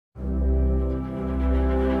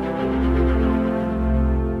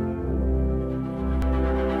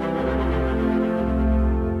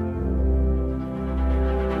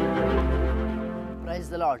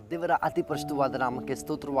Lord. ದೇವರ ಅತಿ ಪರಿಶುದ್ಧವಾದ ನಾಮಕ್ಕೆ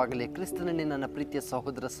ಸ್ತೋತ್ರವಾಗಲಿ. ಕ್ರಿಸ್ತನಲ್ಲಿ ನನ್ನ ಪ್ರೀತಿಯ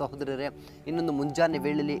ಸಹೋದರ ಸಹೋದರರೇ, ಇನ್ನೊಂದು ಮುಂಜಾನೆ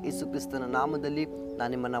ವೇಳೆಯಲ್ಲಿ ಯೇಸು ಕ್ರಿಸ್ತನ ನಾಮದಲ್ಲಿ ನಾನು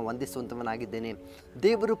ನಿಮ್ಮನ್ನು ವಂದಿಸುವಂಥವನಾಗಿದ್ದೇನೆ.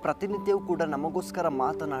 ದೇವರು ಪ್ರತಿನಿತ್ಯವೂ ಕೂಡ ನಮಗೋಸ್ಕರ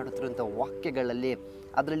ಮಾತನಾಡುತ್ತಿರುವಂಥ ವಾಕ್ಯಗಳಲ್ಲಿ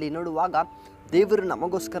ಅದರಲ್ಲಿ ನೋಡುವಾಗ ದೇವರು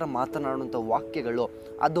ನಮಗೋಸ್ಕರ ಮಾತನಾಡುವಂಥ ವಾಕ್ಯಗಳು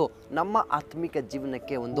ಅದು ನಮ್ಮ ಆತ್ಮಿಕ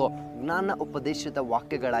ಜೀವನಕ್ಕೆ ಒಂದು ಜ್ಞಾನ ಉಪದೇಶದ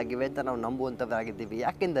ವಾಕ್ಯಗಳಾಗಿವೆ ಅಂತ ನಾವು ನಂಬುವಂಥವರಾಗಿದ್ದೀವಿ.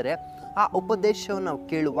 ಯಾಕೆಂದರೆ ಆ ಉಪದೇಶವನ್ನು ನಾವು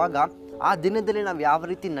ಕೇಳುವಾಗ ಆ ದಿನದಲ್ಲಿ ನಾವು ಯಾವ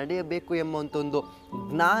ರೀತಿ ನಡೆಯಬೇಕು ಎಂಬುವಂಥ ಒಂದು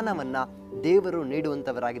ಜ್ಞಾನವನ್ನು ದೇವರು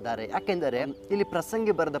ನೀಡುವಂಥವರಾಗಿದ್ದಾರೆ. ಯಾಕೆಂದರೆ ಇಲ್ಲಿ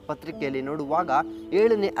ಪ್ರಸಂಗಿ ಬರೆದ ಪತ್ರಿಕೆಯಲ್ಲಿ ನೋಡುವಾಗ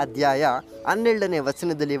 7ನೇ ಅಧ್ಯಾಯ 12ನೇ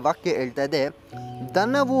ವಚನದಲ್ಲಿ ವಾಕ್ಯ ಹೇಳ್ತಾ ಇದೆ,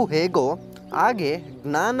 ಧನವು ಹೇಗೋ ಹಾಗೆ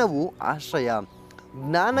ಜ್ಞಾನವು ಆಶ್ರಯ.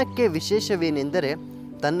 ಜ್ಞಾನಕ್ಕೆ ವಿಶೇಷವೇನೆಂದರೆ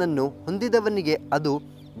ತನ್ನನ್ನು ಹೊಂದಿದವನಿಗೆ ಅದು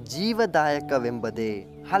ಜೀವದಾಯಕವೆಂಬುದೇ.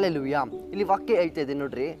 ಹಲ್ಲೆಲೂಯಾ. ಇಲ್ಲಿ ವಾಕ್ಯ ಹೇಳ್ತಾ ಇದೆ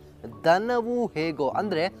ನೋಡ್ರಿ, ಧನವು ಹೇಗೋ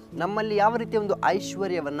ಅಂದರೆ ನಮ್ಮಲ್ಲಿ ಯಾವ ರೀತಿಯ ಒಂದು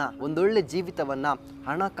ಐಶ್ವರ್ಯವನ್ನು, ಒಂದೊಳ್ಳೆ ಜೀವಿತವನ್ನು,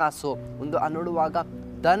 ಹಣಕಾಸು ಒಂದು ನೋಡುವಾಗ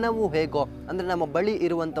ಧನವು ಹೇಗೋ ಅಂದರೆ ನಮ್ಮ ಬಳಿ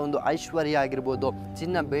ಇರುವಂಥ ಒಂದು ಐಶ್ವರ್ಯ ಆಗಿರ್ಬೋದು,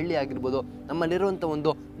 ಚಿನ್ನ ಬೆಳ್ಳಿ ಆಗಿರ್ಬೋದು, ನಮ್ಮಲ್ಲಿರುವಂಥ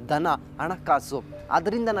ಒಂದು ಧನ ಹಣಕಾಸು,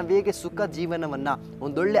 ಅದರಿಂದ ನಾವು ಹೇಗೆ ಸುಖ ಜೀವನವನ್ನು,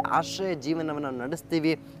 ಒಂದೊಳ್ಳೆ ಆಶ್ರಯ ಜೀವನವನ್ನು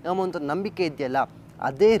ನಡೆಸ್ತೀವಿ ಎಂಬ ಒಂದು ನಂಬಿಕೆ ಇದೆಯಲ್ಲ,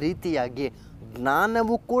 ಅದೇ ರೀತಿಯಾಗಿ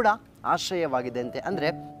ಜ್ಞಾನವೂ ಕೂಡ ಆಶ್ರಯವಾಗಿದೆ ಅಂತೆ. ಅಂದರೆ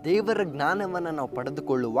ದೇವರ ಜ್ಞಾನವನ್ನು ನಾವು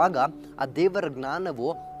ಪಡೆದುಕೊಳ್ಳುವಾಗ ಆ ದೇವರ ಜ್ಞಾನವು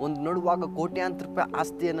ಒಂದು ನೋಡುವಾಗ ಕೋಟ್ಯಾಂತರ ರೂಪಾಯಿ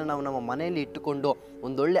ಆಸ್ತಿಯನ್ನು ನಾವು ನಮ್ಮ ಮನೆಯಲ್ಲಿ ಇಟ್ಟುಕೊಂಡು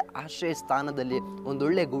ಒಂದೊಳ್ಳೆ ಆಶ್ರಯ ಸ್ಥಾನದಲ್ಲಿ,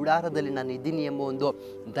 ಒಂದೊಳ್ಳೆ ಗುಡಾರದಲ್ಲಿ ನಾನು ಇದ್ದೀನಿ ಎಂಬ ಒಂದು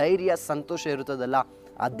ಧೈರ್ಯ ಸಂತೋಷ ಇರುತ್ತದಲ್ಲ,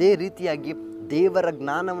 ಅದೇ ರೀತಿಯಾಗಿ ದೇವರ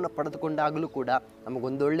ಜ್ಞಾನವನ್ನು ಪಡೆದುಕೊಂಡಾಗಲೂ ಕೂಡ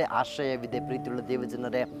ನಮಗೊಂದೊಳ್ಳೆ ಆಶ್ರಯವಿದೆ ಪ್ರೀತಿಯುಳ್ಳ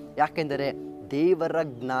ದೇವಜನರೇ. ಯಾಕೆಂದರೆ ದೇವರ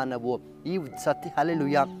ಜ್ಞಾನವು ಈ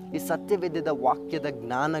ಹಲ್ಲೆಲೂಯ, ಈ ಸತ್ಯವೇದ್ಯದ ವಾಕ್ಯದ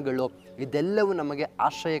ಜ್ಞಾನಗಳು ಇದೆಲ್ಲವೂ ನಮಗೆ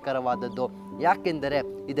ಆಶ್ರಯಕರವಾದದ್ದು. ಯಾಕೆಂದರೆ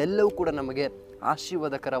ಇದೆಲ್ಲವೂ ಕೂಡ ನಮಗೆ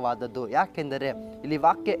ಆಶೀರ್ವಾದಕರವಾದದ್ದು. ಯಾಕೆಂದರೆ ಇಲ್ಲಿ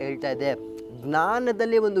ವಾಕ್ಯ ಹೇಳ್ತಾ ಇದೆ,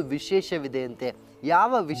 ಜ್ಞಾನದಲ್ಲಿ ಒಂದು ವಿಶೇಷವಿದೆಯಂತೆ.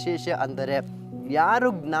 ಯಾವ ವಿಶೇಷ ಅಂದರೆ ಯಾರು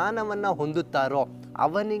ಜ್ಞಾನವನ್ನು ಹೊಂದುತ್ತಾರೋ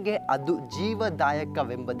ಅವನಿಗೆ ಅದು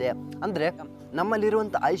ಜೀವದಾಯಕವೆಂಬುದೇ. ಅಂದರೆ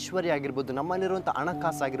ನಮ್ಮಲ್ಲಿರುವಂಥ ಐಶ್ವರ್ಯ ಆಗಿರ್ಬೋದು, ನಮ್ಮಲ್ಲಿರುವಂಥ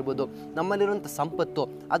ಹಣಕಾಸಾಗಿರ್ಬೋದು, ನಮ್ಮಲ್ಲಿರುವಂಥ ಸಂಪತ್ತು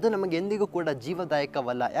ಅದು ನಮಗೆ ಎಂದಿಗೂ ಕೂಡ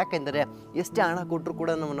ಜೀವದಾಯಕವಲ್ಲ. ಯಾಕೆಂದರೆ ಎಷ್ಟೇ ಹಣ ಕೊಟ್ಟರೂ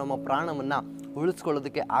ಕೂಡ ನಾವು ನಮ್ಮ ಪ್ರಾಣವನ್ನು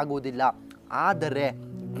ಉಳಿಸ್ಕೊಳ್ಳೋದಕ್ಕೆ ಆಗುವುದಿಲ್ಲ. ಆದರೆ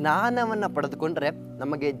ಜ್ಞಾನವನ್ನು ಪಡೆದುಕೊಂಡ್ರೆ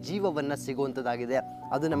ನಮಗೆ ಜೀವವನ್ನು ಸಿಗುವಂಥದ್ದಾಗಿದೆ,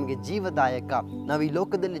 ಅದು ನಮಗೆ ಜೀವದಾಯಕ. ನಾವು ಈ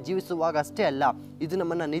ಲೋಕದಲ್ಲಿ ಜೀವಿಸುವಾಗ ಅಷ್ಟೇ ಅಲ್ಲ, ಇದು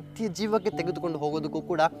ನಮ್ಮನ್ನು ನಿತ್ಯ ಜೀವಕ್ಕೆ ತೆಗೆದುಕೊಂಡು ಹೋಗೋದಕ್ಕೂ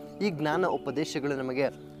ಕೂಡ ಈ ಜ್ಞಾನ ಉಪದೇಶಗಳು ನಮಗೆ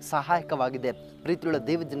ಸಹಾಯಕವಾಗಿದೆ. ಪ್ರೀತಿಯುಳ್ಳ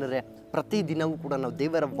ದೇವಜನರೇ, ಪ್ರತಿದಿನವೂ ಕೂಡ ನಾವು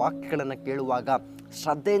ದೇವರ ವಾಕ್ಯಗಳನ್ನು ಕೇಳುವಾಗ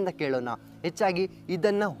ಶ್ರದ್ಧೆಯಿಂದ ಕೇಳೋಣ. ಹೆಚ್ಚಾಗಿ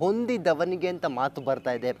ಇದನ್ನು ಹೊಂದಿದವನಿಗೆ ಅಂತ ಮಾತು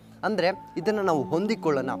ಬರ್ತಾ ಇದೆ. ಅಂದರೆ ಇದನ್ನು ನಾವು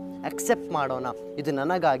ಹೊಂದಿಕೊಳ್ಳೋಣ, ಅಕ್ಸೆಪ್ಟ್ ಮಾಡೋಣ. ಇದು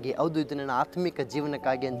ನನಗಾಗಿ, ಹೌದು ಇದು ನನ್ನ ಆತ್ಮಿಕ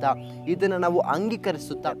ಜೀವನಕ್ಕಾಗಿ ಅಂತ ಇದನ್ನು ನಾವು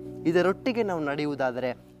ಅಂಗೀಕರಿಸುತ್ತಾ ಇದರೊಟ್ಟಿಗೆ ನಾವು ನಡೆಯುವುದಾದರೆ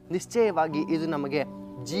ನಿಶ್ಚಯವಾಗಿ ಇದು ನಮಗೆ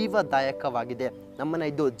ಜೀವದಾಯಕವಾಗಿದೆ. ನಮ್ಮನ್ನು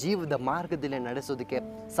ಇದು ಜೀವದ ಮಾರ್ಗದಲ್ಲಿ ನಡೆಸೋದಕ್ಕೆ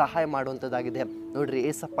ಸಹಾಯ ಮಾಡುವಂಥದ್ದಾಗಿದೆ. ನೋಡ್ರಿ,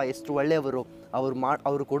 ಏಸಪ್ಪ ಎಷ್ಟು ಒಳ್ಳೆಯವರು.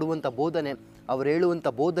 ಅವರು ಕೊಡುವಂಥ ಬೋಧನೆ, ಅವರು ಹೇಳುವಂಥ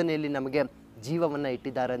ಬೋಧನೆಯಲ್ಲಿ ನಮಗೆ ಜೀವವನ್ನು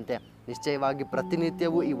ಇಟ್ಟಿದ್ದಾರಂತೆ. ನಿಶ್ಚಯವಾಗಿ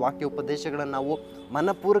ಪ್ರತಿನಿತ್ಯವೂ ಈ ವಾಕ್ಯ ಉಪದೇಶಗಳನ್ನು ನಾವು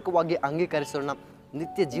ಮನಪೂರ್ವಕವಾಗಿ ಅಂಗೀಕರಿಸೋಣ,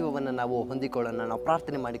 ನಿತ್ಯ ಜೀವವನ್ನು ನಾವು ಹೊಂದಿಕೊಳ್ಳೋಣ. ನಾವು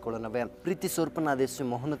ಪ್ರಾರ್ಥನೆ ಮಾಡಿಕೊಳ್ಳೋಣವೇ. ಪ್ರೀತಿ ಸ್ವರೂಪನಾದ ಯೇಸು,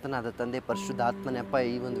 ಮಹೋನ್ನತನಾದ ತಂದೆ, ಪರಿಶುದ್ಧ ಆತ್ಮನೆಯಪ್ಪ,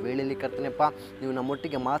 ಈ ಒಂದು ವೇಳೆಯಲ್ಲಿ ಕರ್ತನೆಯಪ್ಪ ನೀವು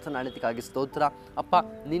ನಮ್ಮೊಟ್ಟಿಗೆ ಮಾತನಾಡಿದ್ದಕ್ಕಾಗಿ ಸ್ತೋತ್ರ ಅಪ್ಪ.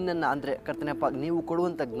 ನಿನ್ನನ್ನು ಅಂದರೆ ಕರ್ತನೆಯಪ್ಪ, ನೀವು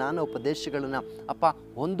ಕೊಡುವಂಥ ಜ್ಞಾನ ಉಪದೇಶಗಳನ್ನು ಅಪ್ಪ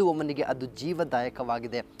ಹೊಂದುವವನಿಗೆ ಅದು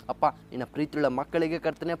ಜೀವದಾಯಕವಾಗಿದೆ. ಅಪ್ಪ, ನಿನ್ನ ಪ್ರೀತಿಯುಳ್ಳ ಮಕ್ಕಳಿಗೆ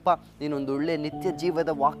ಕರ್ತನೆಯಪ್ಪ ನೀನೊಂದು ಒಳ್ಳೆಯ ನಿತ್ಯ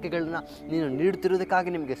ಜೀವದ ವಾಕ್ಯಗಳನ್ನು ನೀನು ನೀಡುತ್ತಿರುವುದಕ್ಕಾಗಿ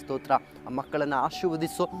ನಿಮಗೆ ಸ್ತೋತ್ರ. ಆ ಮಕ್ಕಳನ್ನು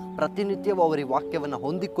ಆಶೀರ್ವದಿಸು. ಪ್ರತಿನಿತ್ಯವೂ ಅವರ ವಾಕ್ಯವನ್ನು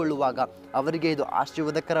ಹೊಂದಿಕೊಳ್ಳುವಾಗ ಅವರಿಗೆ ಇದು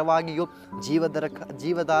ಆಶೀರ್ವಾದಕರವಾಗಿಯೂ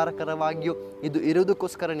ಜೀವಧಾರಕರವಾಗಿಯೂ ಇದು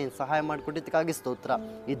ಇರುವುದಕ್ಕೋಸ್ಕರ ನೀನು ಸಹಾಯ ಮಾಡಿಕೊಟ್ಟಿದ್ದಕ್ಕಾಗಿ ಸ್ತೋತ್ರ.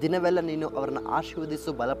 ಈ ದಿನವೆಲ್ಲ ನೀನು ಅವರನ್ನು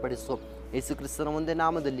ಆಶೀರ್ವದಿಸು, ಬಲಪಡಿಸು. ಯೇಸು ಕ್ರಿಸ್ತನ ಒಂದೇ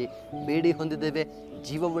ನಾಮದಲ್ಲಿ ಬೇಡಿ ಹೊಂದಿದ್ದೇವೆ,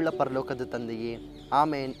 ಜೀವವುಳ್ಳ ಪರಲೋಕದ ತಂದೆಯೇ.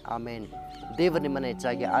 ಆಮೇನ್, ಆಮೇನ್. ದೇವರು ನಿಮ್ಮನ್ನು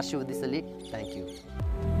ಹೆಚ್ಚಾಗಿ ಆಶೀರ್ವದಿಸಲಿ. Thank you.